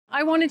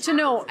I wanted to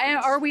know,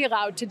 are we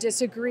allowed to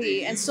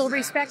disagree and still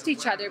respect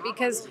each other?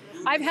 Because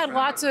I've had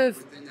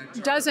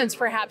dozens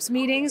perhaps,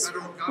 meetings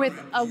with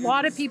a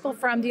lot of people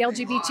from the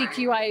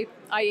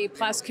LGBTQIA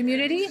plus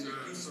community,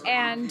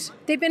 and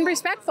they've been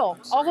respectful,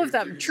 all of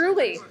them,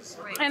 truly.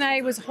 And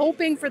I was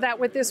hoping for that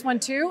with this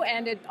one too,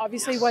 and it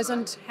obviously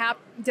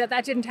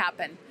that didn't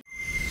happen.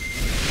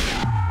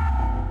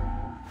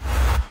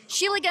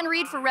 Sheila Gunn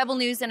Reid for Rebel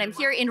News, and I'm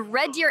here in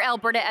Red Deer,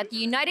 Alberta at the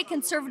United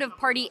Conservative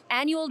Party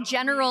Annual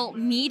General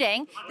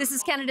Meeting. This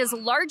is Canada's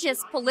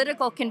largest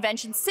political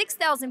convention.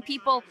 6,000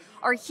 people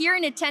are here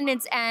in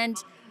attendance, and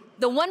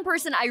the one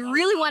person I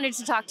really wanted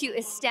to talk to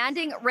is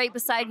standing right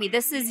beside me.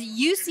 This is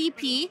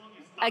UCP,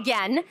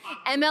 again,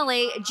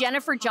 MLA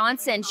Jennifer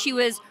Johnson. She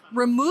was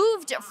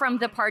removed from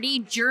the party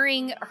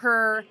during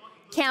her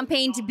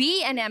campaign to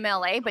be an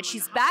MLA, but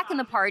she's back in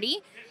the party.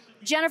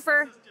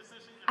 Jennifer,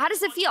 how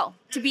does it feel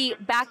to be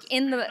back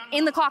in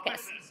the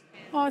caucus?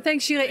 Oh,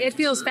 thanks, Sheila. It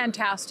feels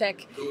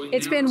fantastic.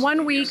 It's been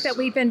 1 week that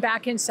we've been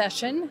back in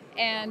session,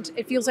 and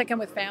it feels like I'm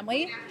with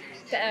family.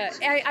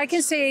 I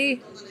can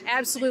say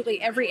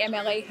absolutely every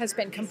MLA has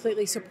been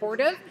completely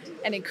supportive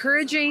and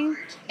encouraging,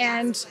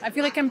 and I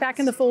feel like I'm back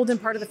in the fold and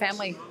part of the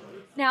family.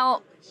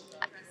 Now,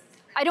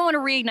 I don't want to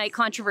reignite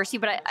controversy,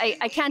 but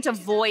I can't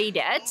avoid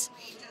it.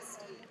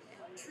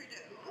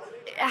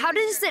 How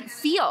does it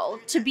feel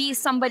to be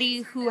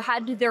somebody who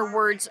had their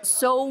words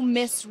so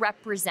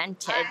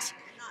misrepresented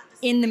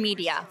in the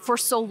media for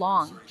so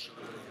long?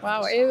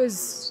 Wow, it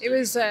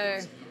was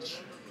a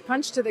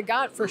punch to the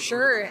gut for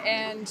sure.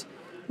 And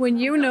when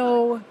you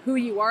know who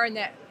you are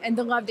and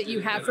the love that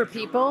you have for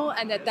people,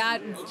 and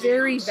that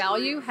very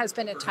value has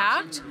been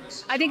attacked,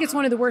 I think it's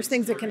one of the worst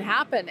things that can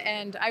happen.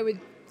 And I would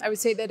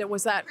say that it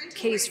was that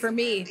case for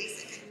me.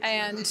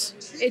 And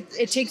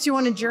it takes you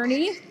on a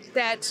journey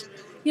that,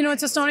 you know,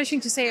 it's astonishing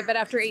to say it, but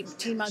after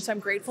 18 months, I'm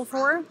grateful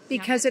for,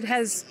 because it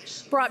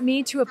has brought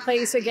me to a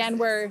place again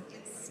where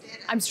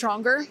I'm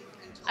stronger.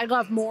 I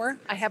love more.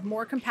 I have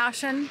more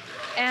compassion.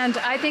 And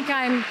I think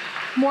I'm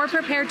more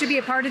prepared to be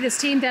a part of this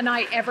team than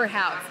I ever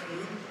have.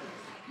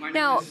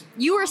 Now,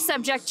 you were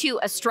subject to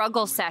a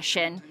struggle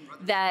session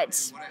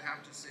that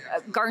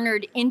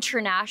garnered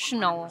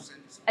international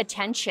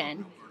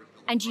attention,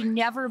 and you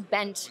never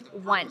bent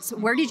once.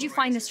 Where did you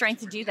find the strength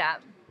to do that?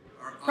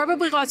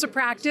 Probably lots of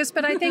practice,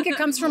 but I think it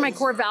comes from my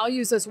core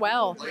values as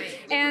well.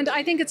 And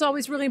I think it's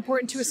always really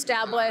important to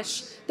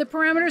establish the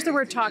parameters that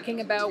we're talking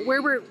about,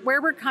 where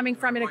we're coming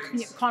from in a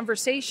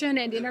conversation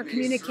and in our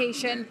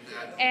communication.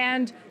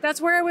 And that's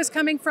where I was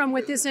coming from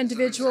with this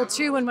individual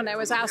too. And when I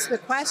was asked the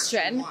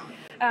question,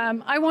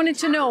 I wanted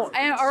to know,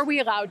 are we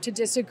allowed to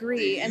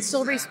disagree and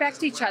still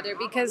respect each other?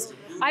 Because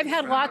I've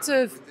had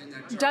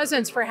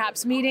dozens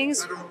perhaps,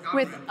 meetings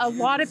with a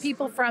lot of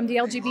people from the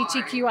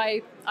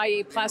LGBTQIA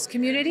plus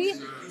community,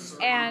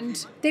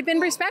 and they've been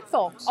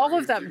respectful, all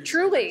of them,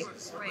 truly.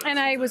 And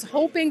I was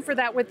hoping for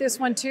that with this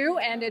one too,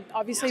 and it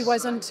obviously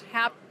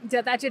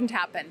that didn't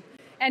happen.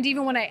 And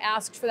even when I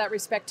asked for that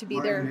respect to be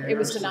there, it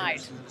was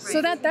denied.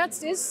 So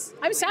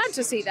I'm sad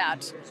to see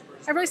that.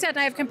 I'm really sad, and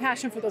I have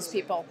compassion for those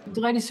people.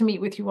 Delighted to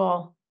meet with you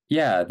all.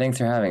 Yeah, thanks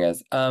for having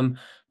us.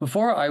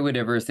 Before I would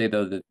ever say,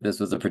 though, that this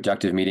was a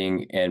productive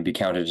meeting and be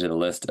counted to the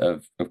list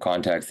of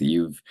contacts that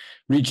you've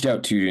reached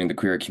out to in the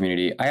queer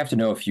community, I have to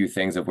know a few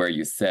things of where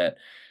you sit.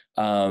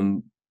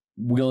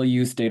 Will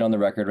you state on the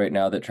record right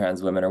now that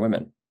trans women are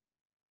women?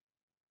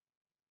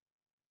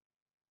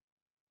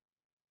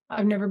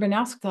 I've never been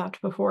asked that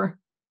before.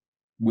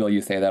 Will you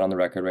say that on the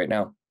record right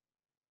now?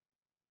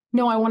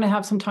 No, I want to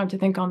have some time to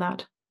think on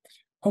that.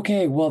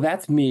 Okay, well,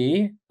 that's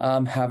me.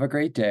 Have a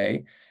great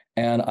day.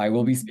 And I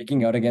will be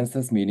speaking out against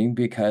this meeting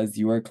because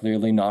you are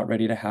clearly not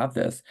ready to have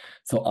this.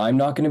 So I'm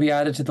not going to be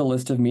added to the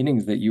list of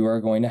meetings that you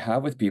are going to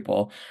have with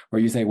people where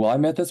you say, well, I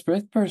met this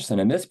person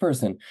and this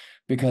person,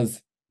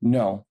 because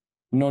no.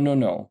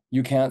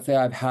 You can't say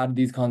I've had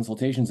these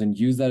consultations and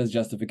use that as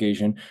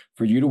justification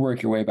for you to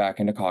work your way back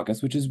into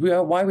caucus, which is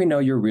why we know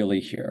you're really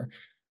here.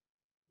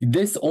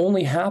 This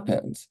only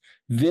happens.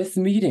 This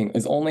meeting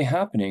is only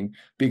happening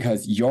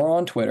because you're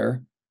on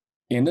Twitter,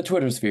 in the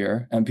Twitter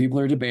sphere, and people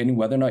are debating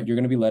whether or not you're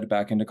going to be led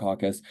back into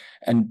caucus,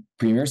 and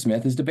Premier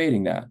Smith is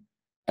debating that.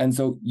 And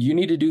so you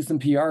need to do some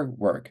PR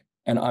work,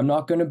 and I'm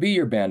not going to be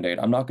your Band-Aid.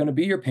 I'm not going to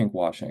be your pink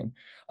washing,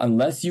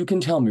 unless you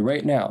can tell me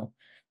right now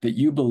that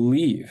you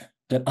believe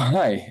that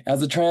I,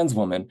 as a trans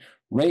woman,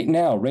 right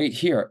now, right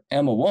here,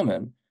 am a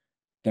woman.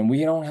 Then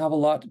we don't have a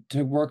lot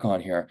to work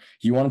on here.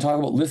 You want to talk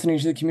about listening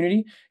to the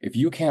community? If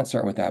you can't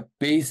start with that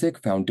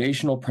basic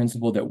foundational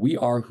principle that we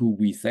are who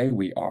we say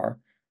we are,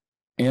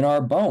 in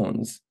our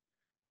bones,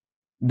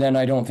 then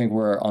I don't think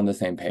we're on the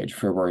same page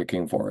for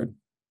working forward.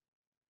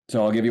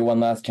 So I'll give you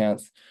one last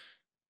chance.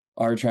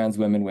 Are trans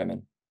women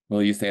women?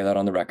 Will you say that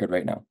on the record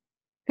right now?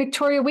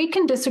 Victoria, we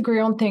can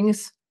disagree on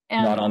things.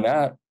 And not on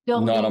that.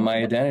 Not on my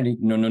identity.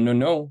 No.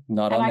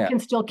 Not on that. And I can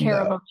still care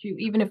about you,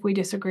 even if we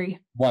disagree.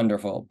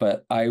 Wonderful.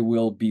 But I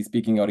will be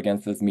speaking out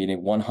against this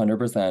meeting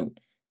 100%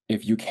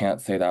 if you can't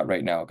say that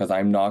right now, because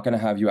I'm not going to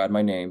have you add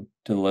my name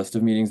to the list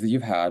of meetings that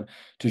you've had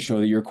to show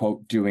that you're,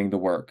 quote, doing the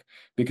work,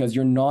 because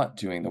you're not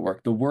doing the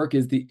work. The work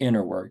is the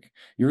inner work.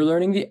 You're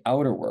learning the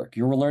outer work.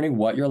 You're learning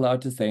what you're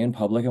allowed to say in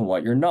public and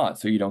what you're not,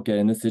 so you don't get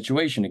in this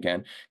situation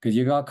again, because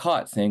you got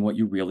caught saying what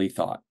you really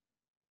thought.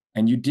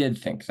 And you did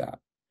think that,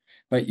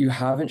 but you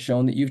haven't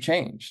shown that you've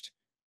changed.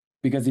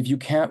 Because if you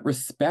can't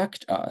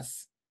respect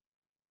us,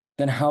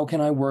 then how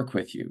can I work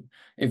with you?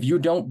 If you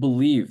don't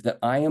believe that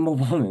I am a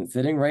woman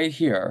sitting right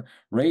here,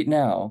 right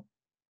now,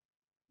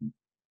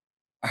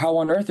 how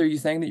on earth are you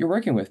saying that you're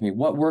working with me?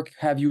 What work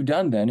have you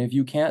done then if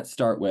you can't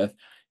start with,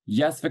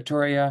 yes,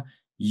 Victoria,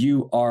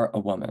 you are a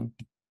woman?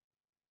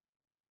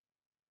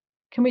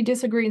 Can we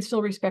disagree and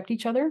still respect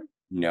each other?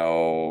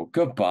 No,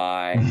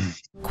 goodbye.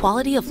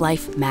 Quality of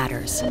life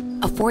matters.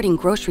 Affording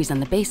groceries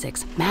and the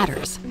basics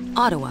matters.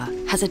 Ottawa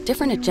has a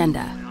different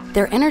agenda.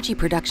 Their energy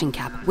production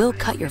cap will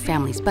cut your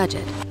family's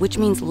budget, which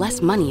means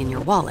less money in your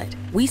wallet.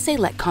 We say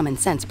let common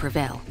sense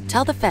prevail.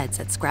 Tell the feds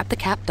at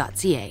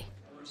scrapthecap.ca.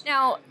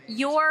 Now,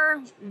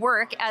 your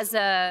work as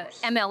a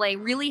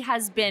MLA really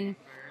has been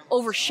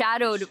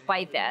overshadowed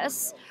by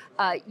this.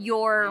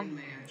 Your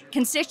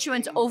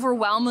constituents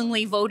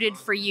overwhelmingly voted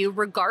for you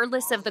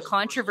regardless of the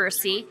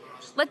controversy.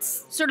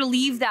 Let's sort of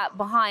leave that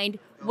behind.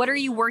 What are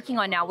you working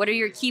on now? What are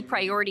your key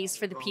priorities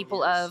for the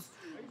people of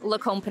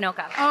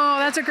Lacombe-Ponoka? Oh,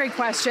 that's a great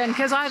question,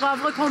 because I love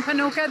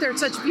Lacombe-Ponoka. They're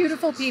such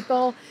beautiful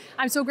people.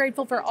 I'm so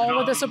grateful for all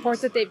of the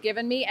support that they've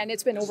given me, and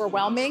it's been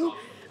overwhelming.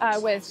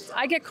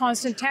 I get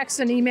constant texts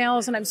and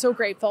emails, and I'm so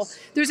grateful.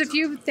 There's a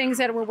few things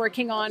that we're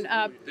working on.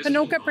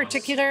 Ponoka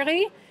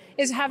particularly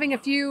is having a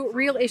few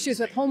real issues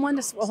with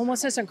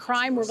homelessness and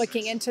crime. We're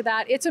looking into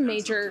that. It's a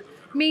major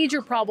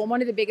problem, one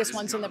of the biggest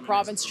ones in the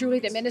province. Truly,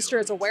 the minister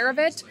is aware of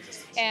it,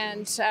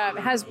 and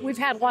we've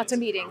had lots of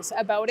meetings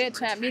about it.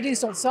 Meetings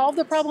don't solve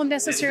the problem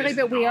necessarily,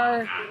 but we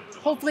are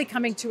hopefully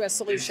coming to a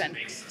solution.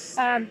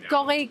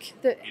 Gull Lake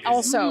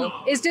also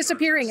is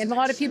disappearing, and a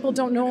lot of people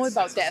don't know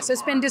about this.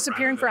 It's been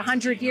disappearing for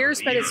 100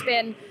 years, but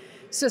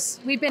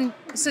we've been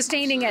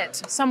sustaining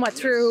it somewhat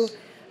through.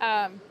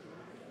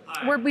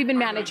 We've been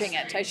managing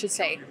it, I should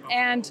say,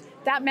 and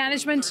that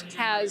management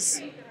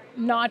has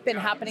not been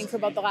happening for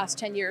about the last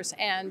 10 years,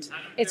 and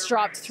it's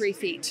dropped 3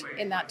 feet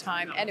in that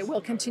time, and it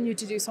will continue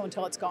to do so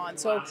until it's gone.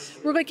 So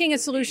we're looking at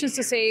solutions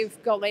to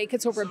save Gull Lake.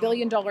 It's over $1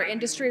 billion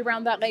industry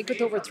around that lake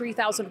with over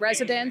 3,000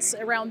 residents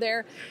around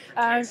there.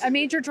 A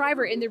major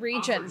driver in the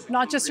region,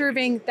 not just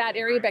serving that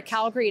area, but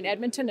Calgary and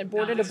Edmonton and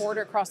border to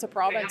border across the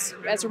province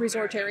as a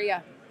resort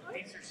area.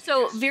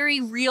 So very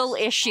real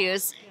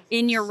issues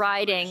in your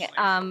riding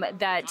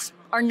that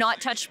are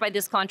not touched by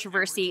this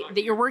controversy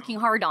that you're working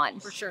hard on.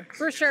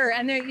 For sure.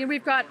 And there,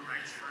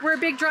 we're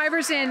big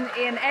drivers in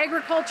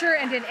agriculture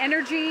and in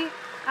energy,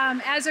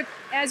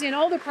 as in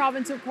all the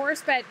province, of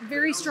course, but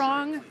very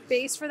strong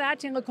base for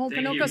that in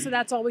Lacombe-Ponoka, so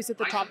that's always at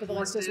the top of the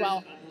list as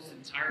well.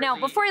 Now,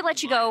 before I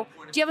let you go,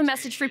 do you have a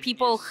message for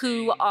people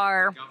who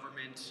are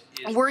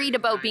worried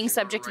about being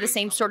subject to the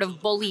same sort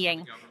of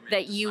bullying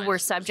that you were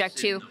subject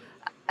to?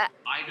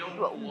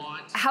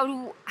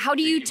 How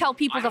do you tell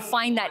people to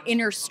find that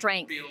inner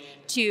strength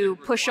to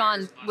push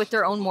on with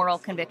their own moral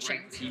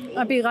convictions?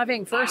 Be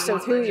loving first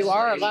of who you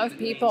are, love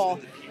people.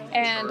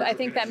 And I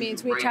think that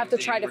means we have to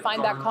try to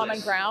find that common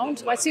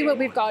ground. Let's see what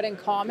we've got in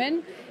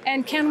common.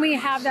 And can we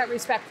have that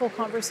respectful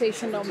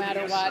conversation no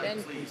matter what?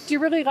 And do you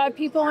really love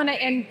people?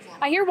 And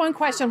I hear one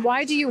question,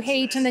 why do you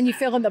hate? And then you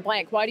fill in the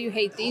blank. Why do you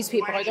hate these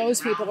people or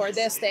those people or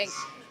this thing?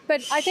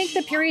 But I think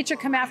the period should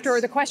come after, or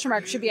the question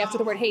mark should be after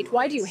the word hate.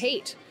 Why do you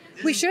hate?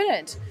 We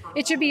shouldn't.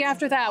 It should be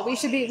after that. We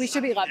should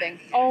be loving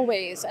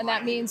always, and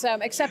that means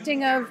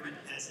accepting of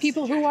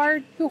people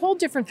who hold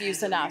different views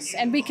than us,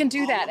 and we can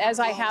do that,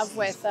 as I have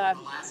with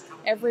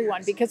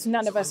everyone, because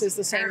none of us is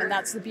the same, and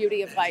that's the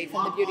beauty of life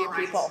and the beauty of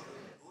people.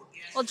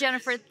 Well,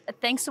 Jennifer,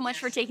 thanks so much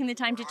for taking the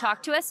time to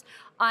talk to us.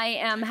 I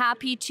am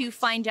happy to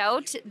find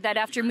out that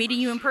after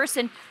meeting you in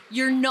person,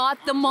 you're not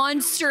the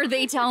monster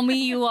they tell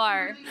me you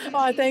are.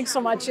 Oh, thanks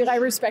so much. I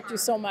respect you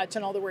so much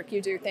and all the work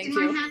you do. Thank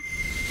you.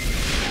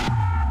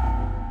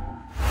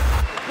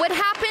 What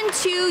happened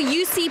to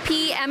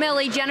UCP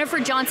MLA Jennifer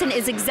Johnson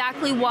is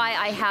exactly why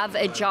I have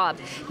a job.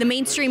 The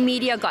mainstream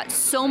media got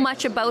so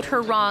much about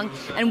her wrong,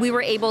 and we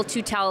were able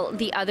to tell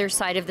the other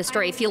side of the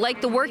story. If you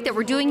like the work that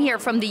we're doing here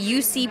from the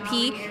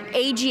UCP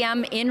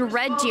AGM in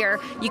Red Deer,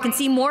 you can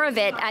see more of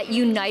it at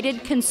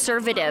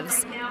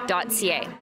unitedconservatives.ca.